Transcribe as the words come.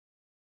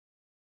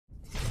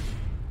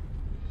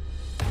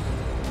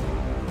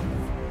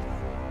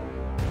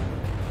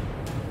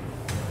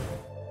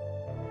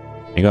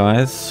Hey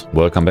guys,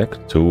 welcome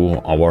back to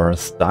our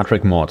Star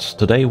Trek mod.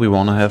 Today we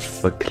want to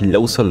have a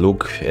closer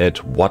look at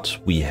what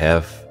we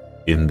have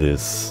in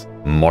this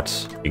mod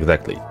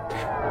exactly.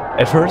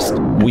 At first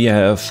we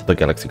have the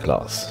Galaxy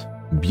class.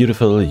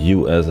 Beautiful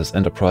USS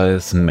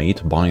Enterprise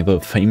made by the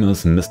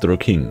famous Mr.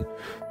 King.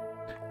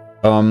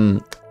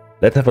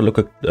 Let's have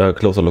a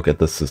closer look at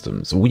the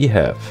systems. We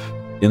have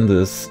in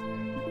this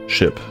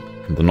ship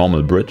the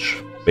normal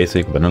bridge,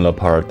 basic vanilla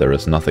part, there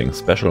is nothing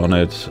special on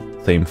it.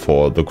 Same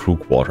for the crew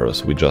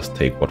quarters, we just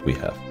take what we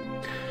have.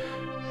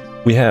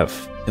 We have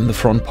in the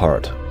front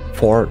part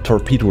 4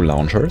 torpedo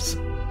launchers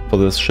for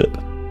this ship.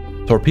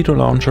 Torpedo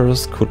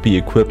launchers could be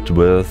equipped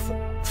with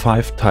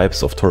 5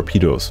 types of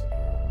torpedoes.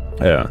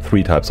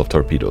 3 types of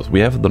torpedoes.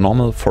 We have the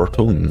normal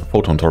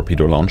photon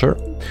torpedo launcher.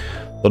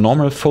 The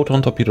normal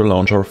photon torpedo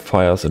launcher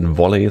fires in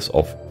volleys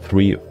of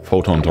 3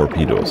 photon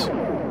torpedoes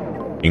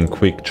in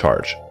quick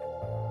charge.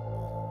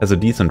 Has a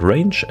decent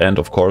range and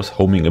of course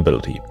homing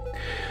ability.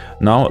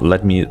 Now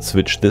let me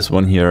switch this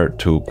one here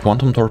to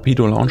quantum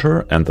torpedo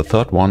launcher, and the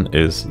third one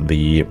is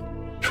the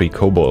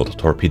Cobalt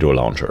torpedo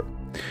launcher.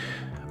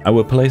 I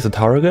will place a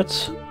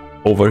target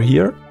over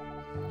here.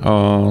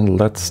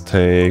 Let's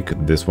take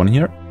this one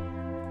here.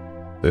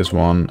 This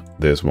one,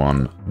 this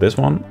one, this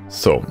one.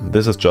 So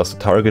this is just a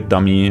target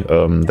dummy.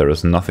 There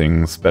is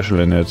nothing special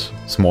in it.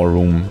 Small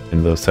room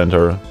in the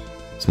center,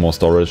 small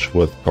storage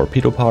with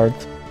torpedo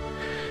parts,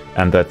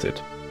 and that's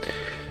it.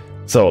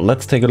 So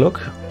let's take a look.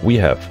 We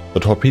have the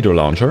torpedo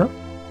launcher.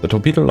 The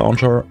torpedo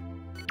launcher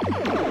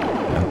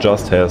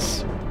just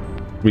has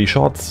 3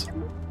 shots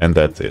and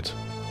that's it.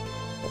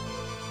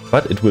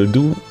 But it will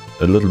do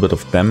a little bit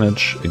of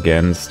damage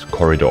against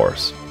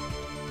corridors.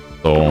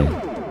 So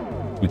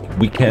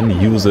we can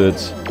use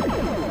it,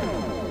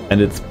 and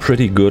it's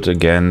pretty good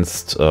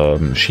against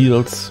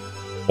shields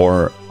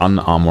or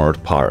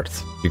unarmored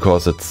parts.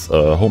 Because it's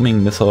a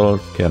homing missile,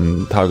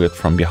 can target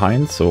from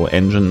behind, so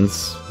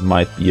engines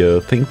might be a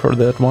thing for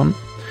that one.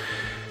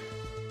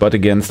 But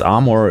against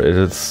armor it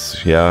is,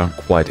 yeah,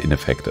 quite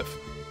ineffective.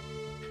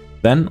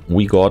 Then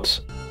we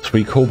got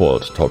 3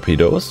 Cobalt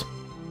torpedoes.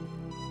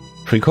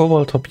 3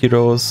 Cobalt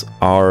torpedoes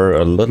are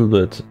a little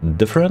bit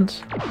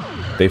different.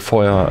 They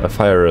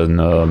fire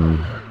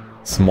in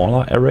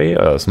smaller array,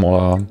 a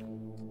smaller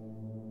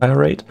fire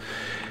rate,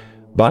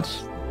 but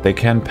they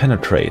can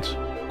penetrate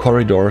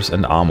corridors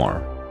and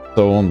armor.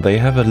 So they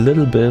have a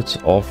little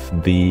bit of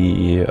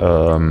the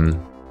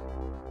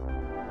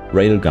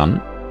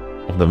railgun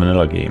of the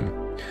vanilla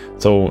game.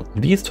 So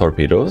these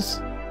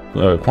torpedoes,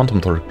 quantum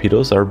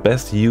torpedoes, are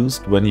best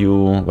used when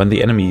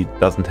the enemy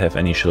doesn't have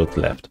any shields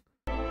left.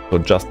 So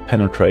just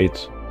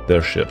penetrate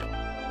their ship.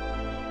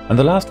 And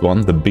the last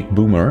one, the big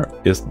boomer,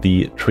 is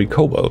the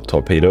Cobalt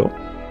torpedo.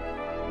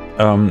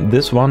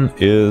 This one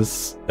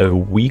is a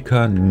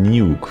weaker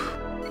nuke.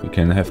 We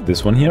can have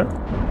this one here.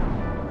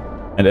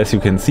 And as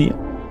you can see,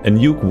 a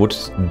nuke would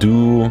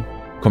do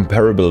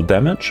comparable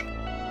damage,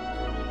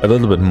 a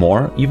little bit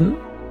more even,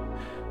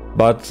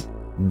 but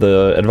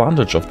the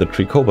advantage of the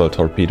Cobalt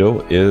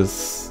torpedo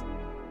is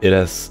it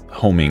has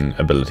homing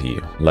ability,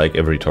 like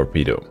every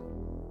torpedo.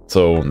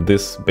 So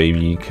this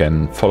baby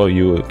can follow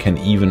you, can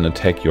even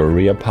attack your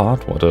rear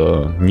part, what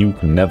a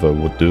nuke never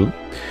would do.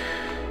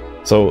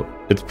 So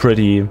it's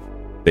pretty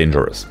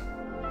dangerous.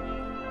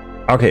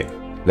 Okay,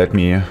 let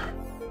me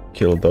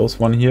kill those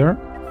one here.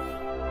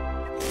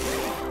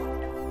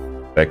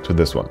 Back to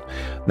this one.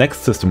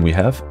 Next system we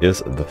have is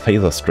the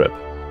phaser strip.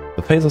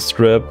 The phaser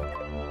strip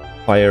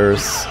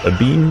fires a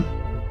beam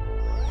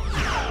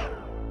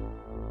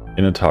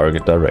in a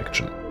target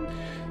direction.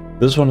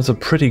 This one is a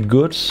pretty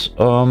good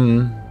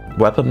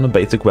weapon, a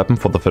basic weapon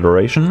for the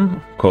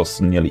Federation. Of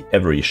course, nearly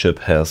every ship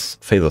has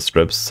phaser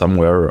strips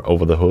somewhere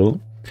over the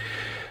hull.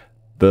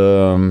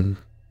 The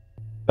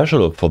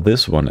special for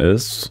this one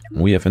is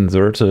we have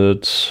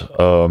inserted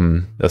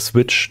a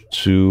switch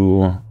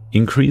to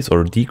increase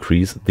or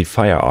decrease the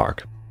fire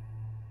arc.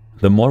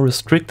 The more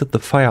restricted the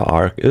fire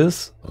arc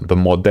is, the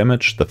more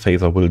damage the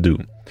phaser will do.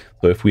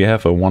 So if we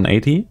have a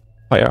 180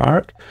 fire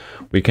arc,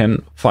 we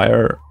can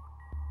fire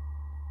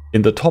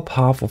in the top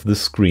half of the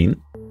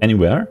screen,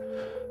 anywhere,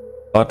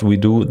 but we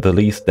do the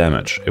least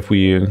damage. If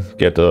we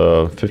get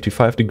a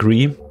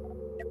 55-degree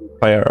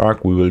fire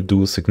arc, we will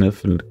do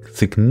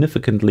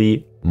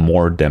significantly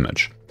more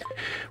damage.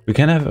 We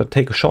can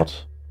take a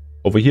shot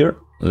over here.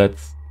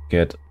 Let's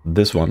get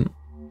this one.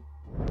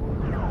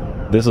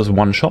 This is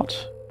one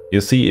shot.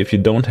 You see, if you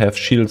don't have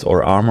shields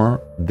or armor,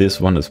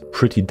 this one is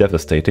pretty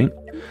devastating.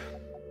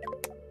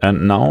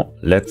 And now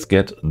let's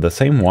get the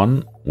same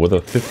one with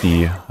a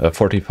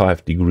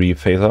 45-degree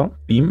phaser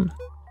beam,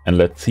 and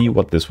let's see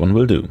what this one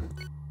will do.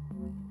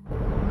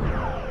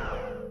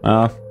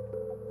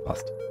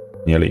 Fast.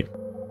 Nearly.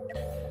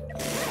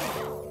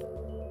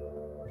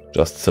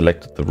 Just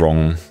selected the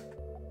wrong.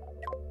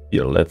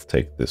 Here, let's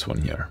take this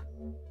one here.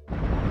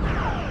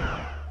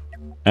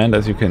 And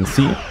as you can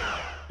see,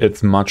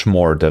 it's much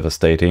more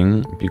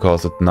devastating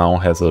because it now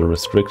has a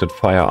restricted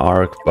fire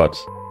arc, but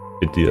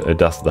it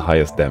does the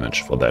highest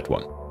damage for that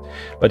one.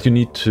 But you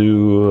need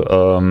to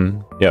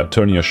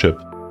turn your ship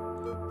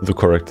the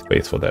correct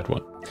space for that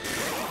one.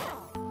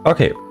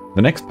 Okay,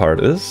 the next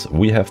part is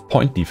we have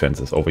point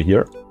defenses over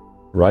here,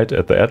 right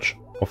at the edge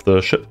of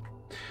the ship.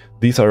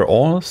 These are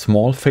all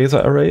small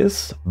phaser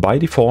arrays. By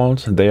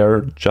default, they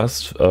are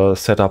just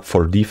set up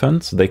for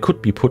defense. They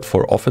could be put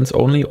for offense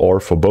only or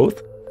for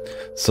both.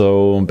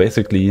 So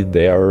basically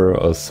they are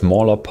a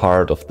smaller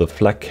part of the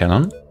flak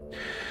cannon.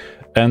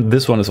 And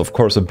this one is of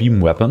course a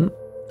beam weapon,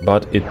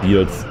 but it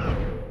deals,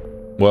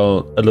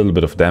 well, a little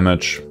bit of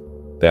damage.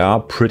 They are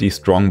pretty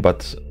strong,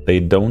 but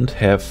they don't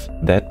have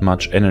that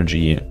much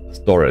energy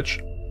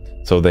storage.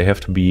 So they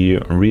have to be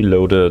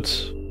reloaded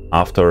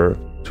after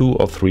 2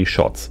 or 3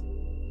 shots.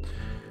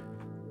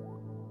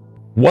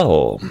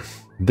 Well,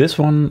 this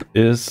one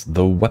is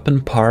the weapon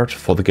part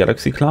for the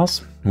Galaxy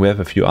class. We have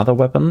a few other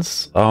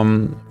weapons.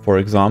 For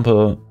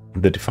example,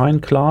 the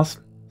Defiant class,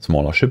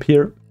 smaller ship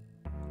here,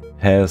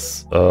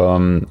 has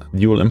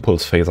dual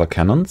impulse phaser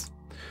cannons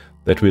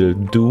that will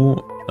do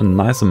a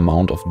nice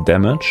amount of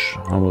damage.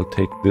 I will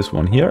take this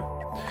one here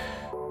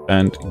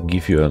and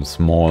give you a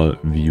small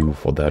view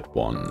for that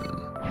one.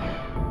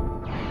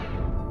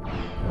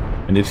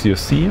 And if you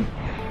see,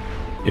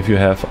 if you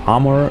have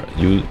armor,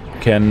 you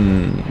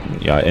can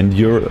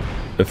endure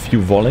a few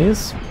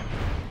volleys.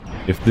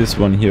 If this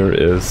one here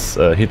is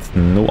hits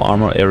no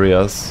armor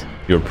areas,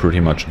 you're pretty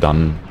much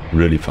done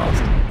really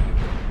fast.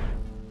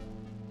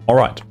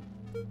 Alright.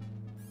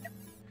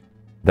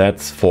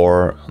 That's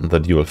for the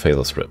dual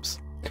phaser strips.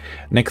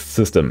 Next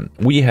system,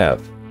 we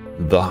have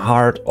the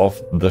heart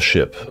of the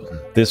ship.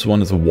 This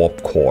one is a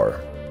warp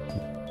core.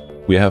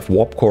 We have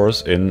warp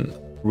cores in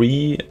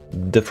 3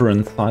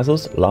 different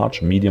sizes,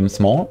 large, medium,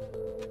 small.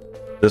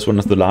 This one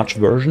is the large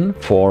version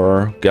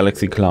for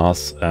Galaxy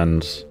class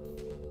and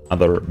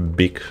other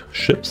big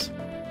ships.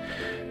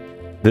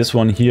 This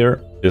one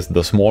here is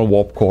the small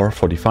warp core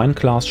for Defiant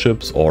class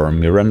ships or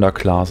Miranda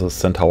classes,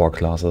 Centaur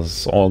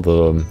classes, all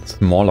the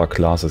smaller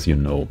classes you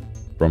know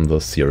from the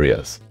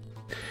series.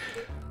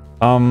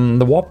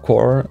 The warp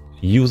core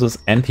uses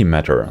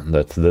antimatter,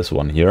 that's this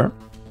one here,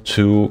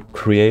 to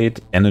create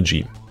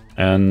energy.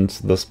 And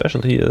the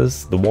specialty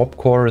is the warp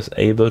core is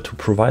able to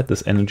provide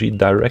this energy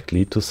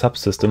directly to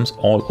subsystems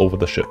all over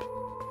the ship,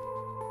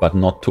 but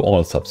not to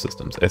all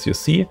subsystems. As you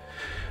see,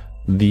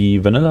 the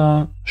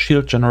vanilla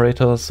shield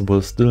generators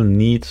will still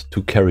need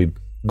to carry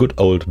good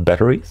old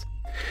batteries,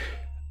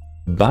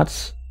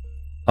 but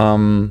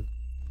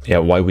yeah,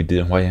 why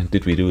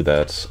did we do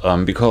that?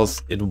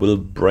 Because it will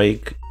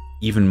break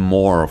even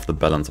more of the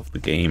balance of the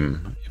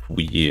game if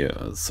we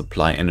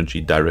supply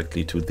energy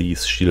directly to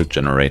these shield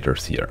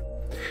generators here.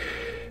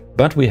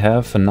 But we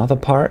have another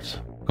part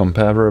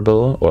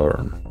comparable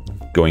or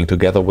going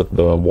together with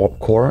the warp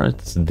core.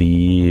 It's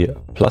the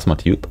plasma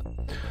tube.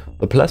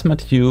 The plasma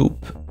tube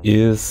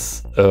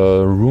is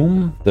a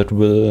room that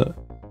will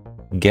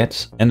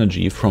get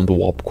energy from the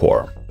warp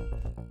core,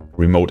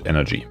 remote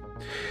energy.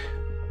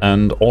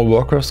 And all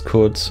workers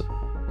could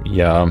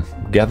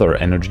gather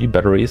energy,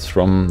 batteries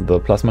from the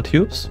plasma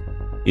tubes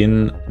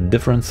in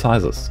different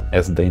sizes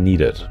as they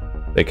need it.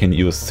 They can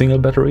use single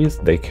batteries,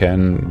 they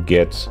can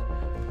get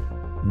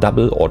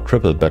double or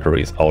triple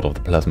batteries out of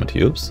the plasma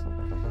tubes.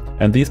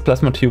 And these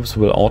plasma tubes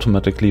will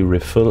automatically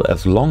refill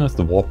as long as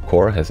the warp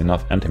core has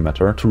enough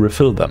antimatter to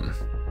refill them.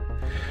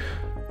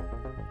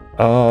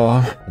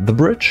 The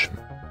bridge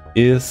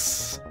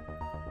is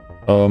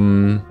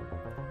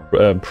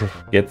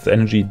gets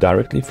energy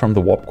directly from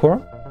the warp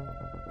core,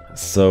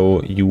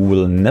 so you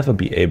will never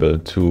be able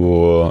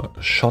to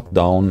shut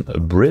down a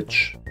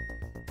bridge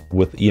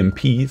with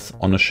EMPs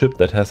on a ship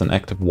that has an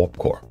active warp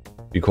core,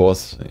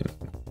 because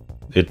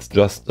it's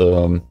just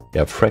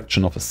a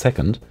fraction of a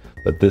second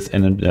that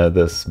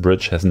this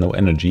bridge has no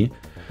energy,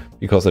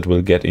 because it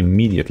will get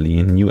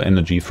immediately new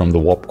energy from the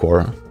warp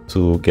core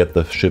to get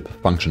the ship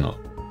functional.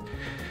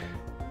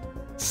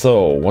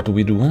 So what do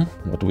we do?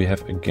 What do we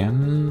have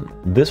again?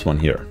 This one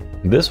here.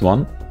 This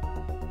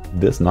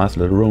nice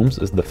little rooms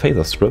is the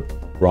phaser strip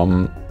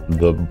from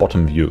the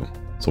bottom view.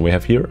 So we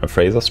have here a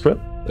phaser strip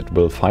that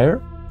will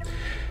fire,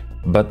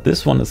 but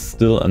this one is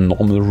still a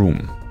normal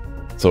room.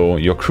 So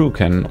your crew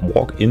can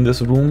walk in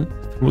this room,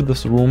 through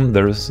this room.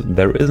 There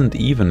isn't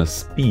even a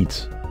speed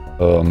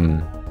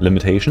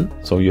limitation.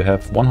 So you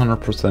have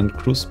 100%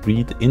 crew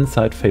speed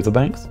inside phaser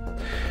banks.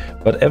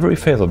 But every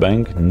phaser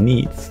bank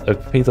needs a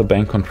phaser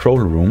bank control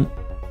room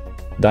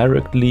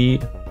directly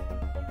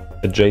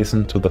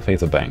adjacent to the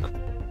phaser bank.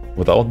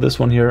 Without this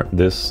one here,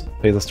 this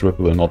phaser strip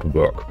will not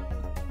work.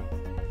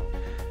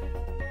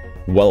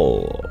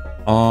 Well,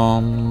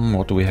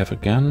 what do we have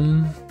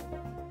again?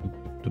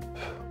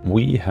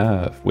 We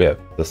have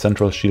the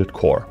central shield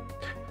core.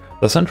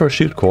 The central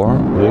shield core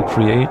will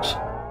create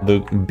the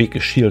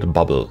big shield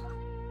bubble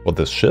for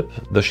this ship.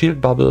 The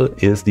shield bubble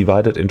is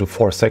divided into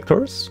 4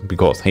 sectors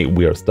because, hey,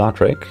 we are Star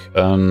Trek,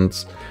 and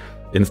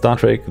in Star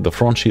Trek the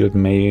front shield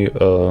may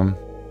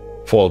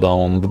fall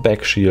down, the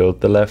back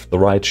shield, the left, the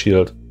right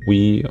shield.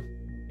 We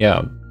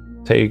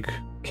take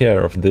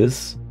care of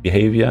this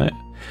behavior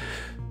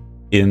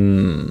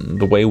in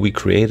the way we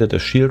created a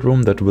shield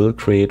room that will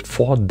create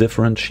 4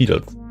 different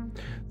shields.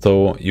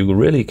 So you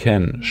really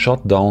can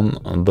shut down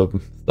the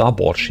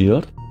starboard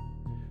shield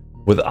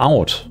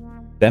without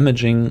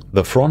damaging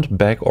the front,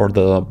 back or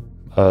the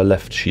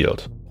left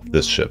shield of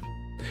this ship.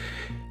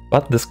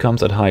 But this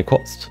comes at high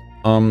cost.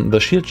 The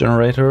shield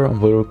generator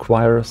will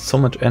require so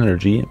much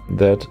energy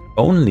that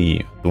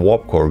only the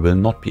warp core will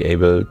not be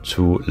able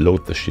to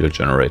load the shield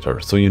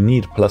generator. So you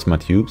need plasma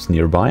tubes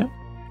nearby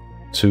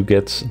to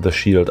get the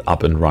shield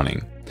up and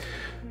running.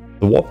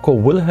 The warp core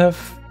will have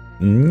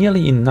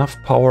nearly enough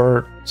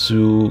power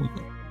to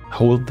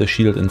hold the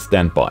shield in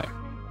standby.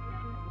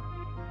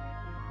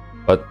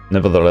 But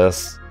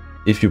nevertheless,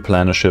 if you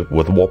plan a ship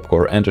with warp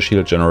core and a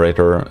shield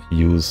generator,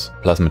 use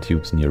plasma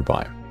tubes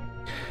nearby.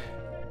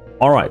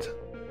 Alright,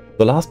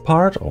 the last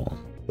part, or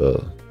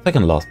the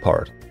second last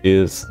part,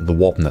 is the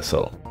warp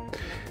nacelle.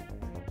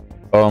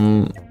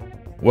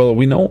 Well,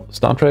 we know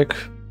Star Trek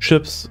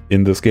ships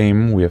in this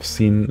game, we have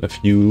seen a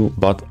few,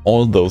 but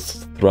all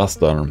those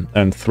thruster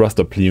and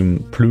thruster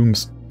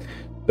plumes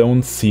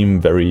don't seem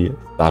very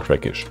Star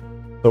Trek-ish.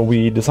 So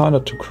we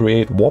decided to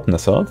create warp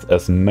nacelles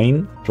as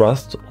main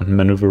thrust and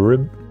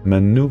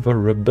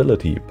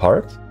maneuverability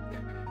parts.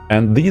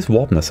 And these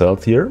warp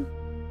nacelles here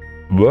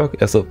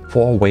work as a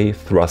four-way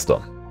thruster.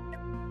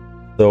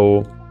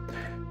 So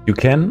you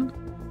can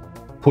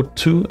put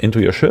two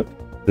into your ship.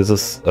 This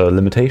is a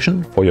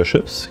limitation for your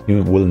ships.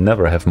 You will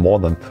never have more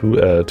than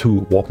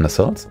two warp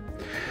nacelles.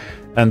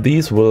 And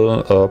these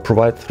will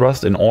provide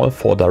thrust in all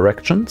four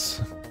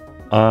directions.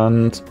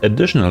 And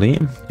additionally,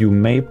 you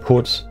may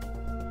put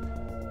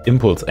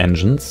impulse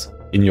engines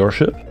in your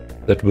ship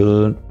that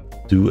will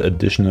do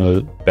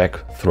additional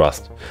back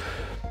thrust.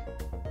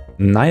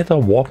 Neither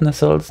warp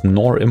nacelles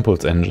nor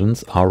impulse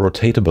engines are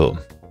rotatable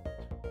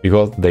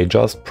because they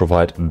just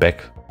provide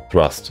back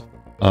thrust.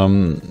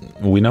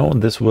 We know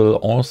this will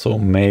also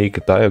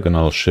make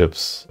diagonal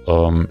ships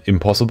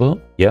impossible,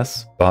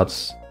 yes,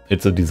 but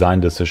it's a design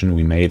decision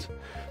we made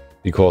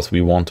because we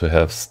want to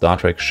have Star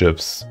Trek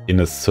ships in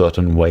a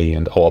certain way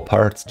and our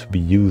parts to be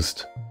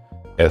used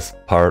as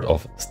part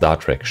of Star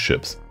Trek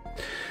ships.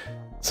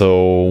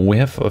 So we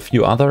have a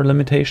few other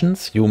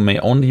limitations. You may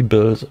only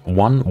build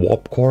one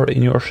warp core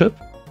in your ship.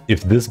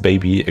 If this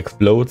baby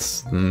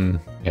explodes,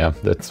 yeah,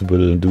 that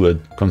will do a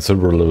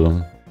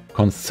considerable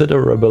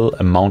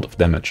amount of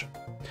damage.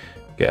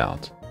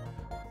 Gerd.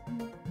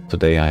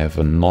 Today I have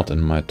a knot in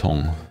my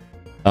tongue.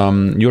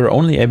 You're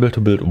only able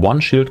to build one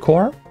shield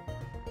core,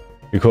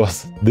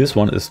 because this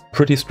one is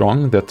pretty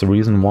strong. That's the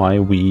reason why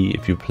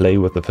if you play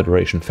with the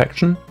Federation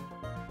faction,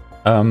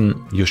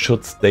 you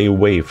should stay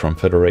away from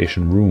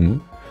Federation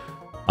room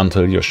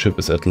until your ship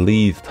is at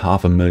least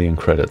 500,000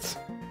 credits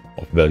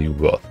of value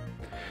worth.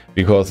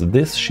 Because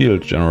this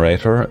shield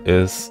generator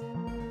is,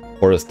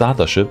 for a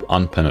starter ship,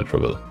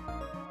 unpenetrable.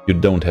 You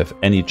don't have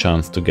any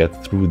chance to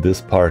get through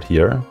this part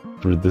here,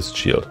 through this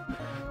shield.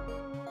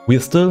 We're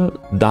still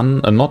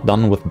not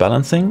done with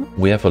balancing.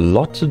 We have a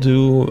lot to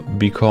do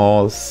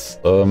because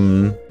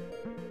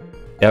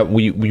yeah,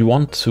 we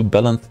want to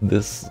balance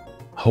this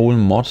whole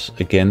mod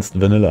against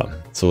vanilla,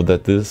 so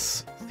that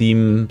this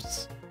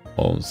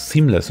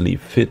seamlessly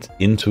fit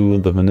into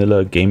the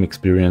vanilla game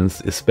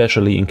experience,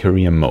 especially in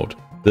career mode.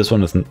 This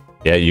one isn't,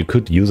 yeah, you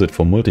could use it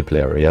for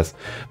multiplayer, yes,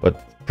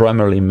 but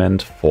primarily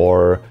meant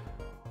for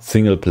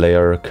single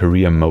player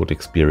career mode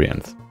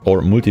experience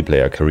or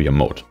multiplayer career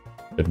mode.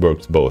 It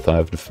works both. I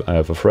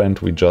have a friend,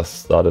 we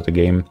just started a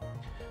game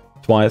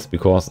twice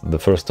because the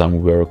first time we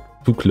were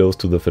too close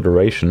to the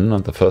Federation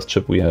and the first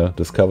ship we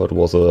discovered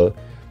was a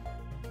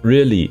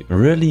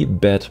really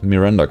bad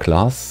Miranda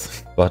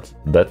class, but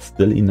that's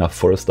still enough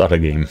for a starter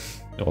game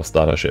or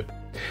starter ship.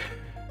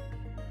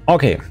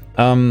 Okay,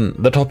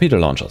 the torpedo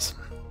launchers.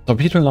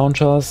 Torpedo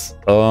launchers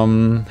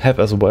have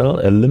as well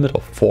a limit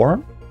of 4.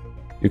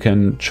 You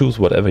can choose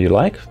whatever you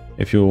like.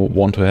 If you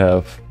want to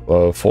have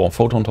 4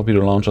 photon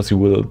torpedo launchers, you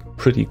will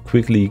pretty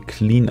quickly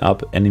clean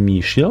up enemy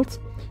shields.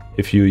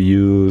 If you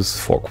use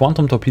 4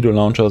 quantum torpedo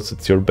launchers,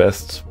 it's your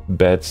best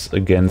bet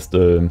against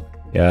a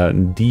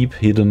deep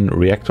hidden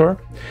reactor.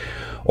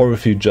 Or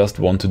if you just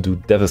want to do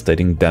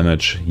devastating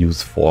damage,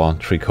 use 4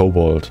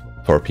 tricobalt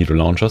torpedo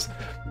launchers.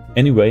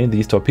 Anyway,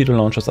 these torpedo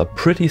launchers are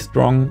pretty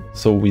strong,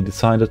 so we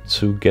decided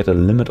to get a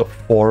limit of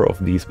 4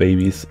 of these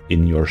babies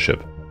in your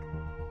ship.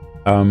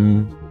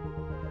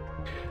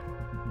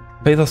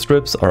 Phaser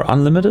strips are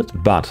unlimited,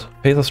 but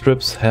phaser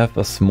strips have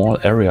a small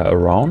area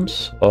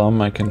around.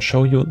 I can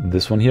show you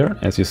this one here,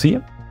 as you see.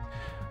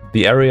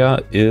 The area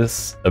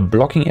is a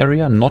blocking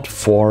area, not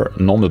for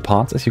normal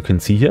parts, as you can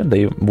see here.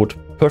 They would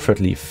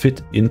perfectly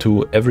fit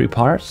into every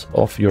part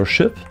of your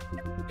ship.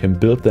 You can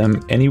build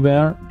them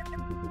anywhere,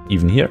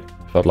 even here,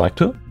 if I'd like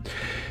to.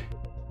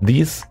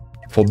 These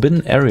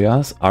forbidden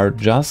areas are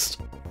just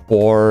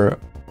for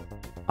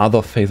other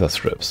phaser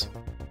strips.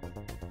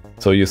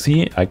 So you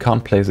see, I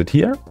can't place it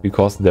here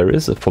because there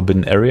is a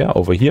forbidden area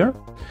over here.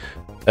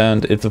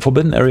 And it's a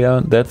forbidden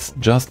area that's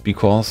just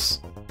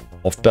because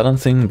of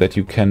balancing, that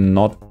you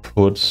cannot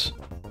put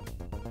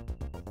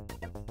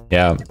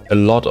a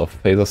lot of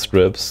phaser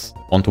strips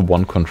onto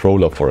one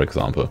controller, for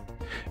example.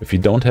 If you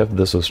don't have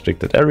this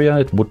restricted area,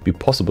 it would be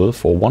possible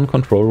for one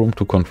control room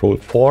to control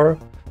 4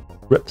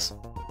 grips.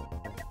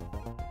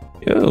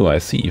 Oh, I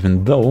see.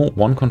 Even though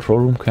one control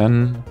room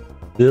can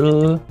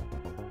still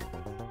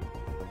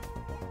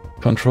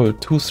control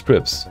 2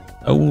 strips.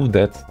 Oh,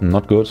 that's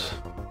not good.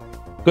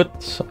 Good,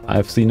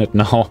 I've seen it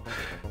now.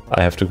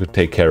 I have to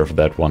take care of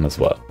that one as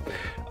well.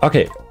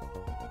 Okay.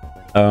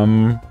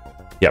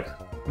 Yeah,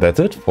 that's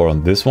it for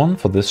this one,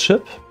 for this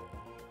ship.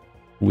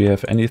 We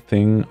have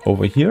anything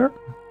over here?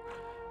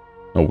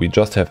 No, we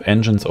just have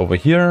engines over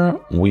here.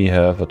 We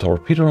have a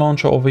torpedo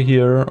launcher over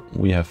here.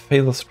 We have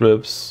phaser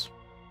strips.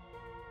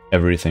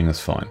 Everything is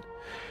fine.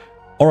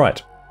 All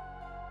right.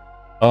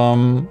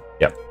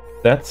 Yeah,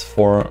 that's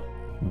for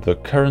the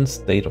current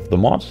state of the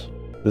mod.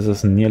 This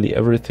is nearly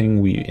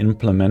everything we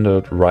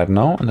implemented right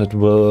now, and it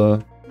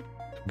will,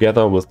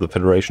 together with the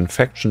Federation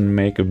faction,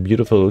 make a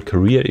beautiful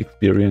career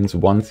experience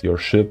once your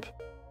ship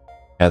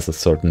has a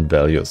certain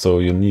value. So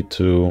you need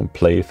to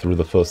play through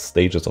the first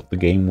stages of the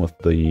game with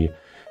the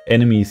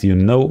enemies you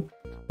know,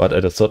 but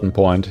at a certain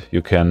point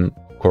you can,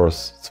 of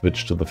course,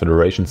 switch to the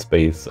Federation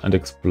space and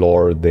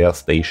explore their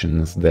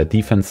stations, their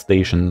defense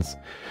stations.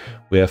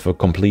 We have a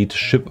complete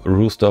ship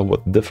roster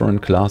with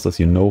different classes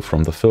you know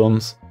from the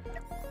films.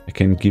 I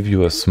can give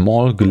you a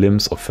small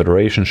glimpse of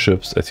Federation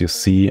ships. As you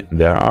see,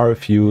 there are a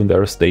few,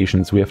 there are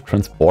stations, we have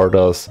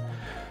transporters.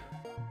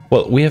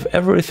 Well, we have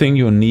everything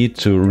you need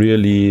to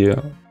really,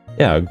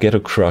 yeah, get a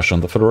crush on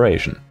the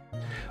Federation.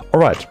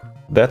 Alright,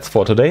 that's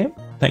for today.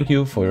 Thank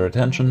you for your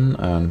attention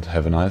and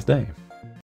have a nice day.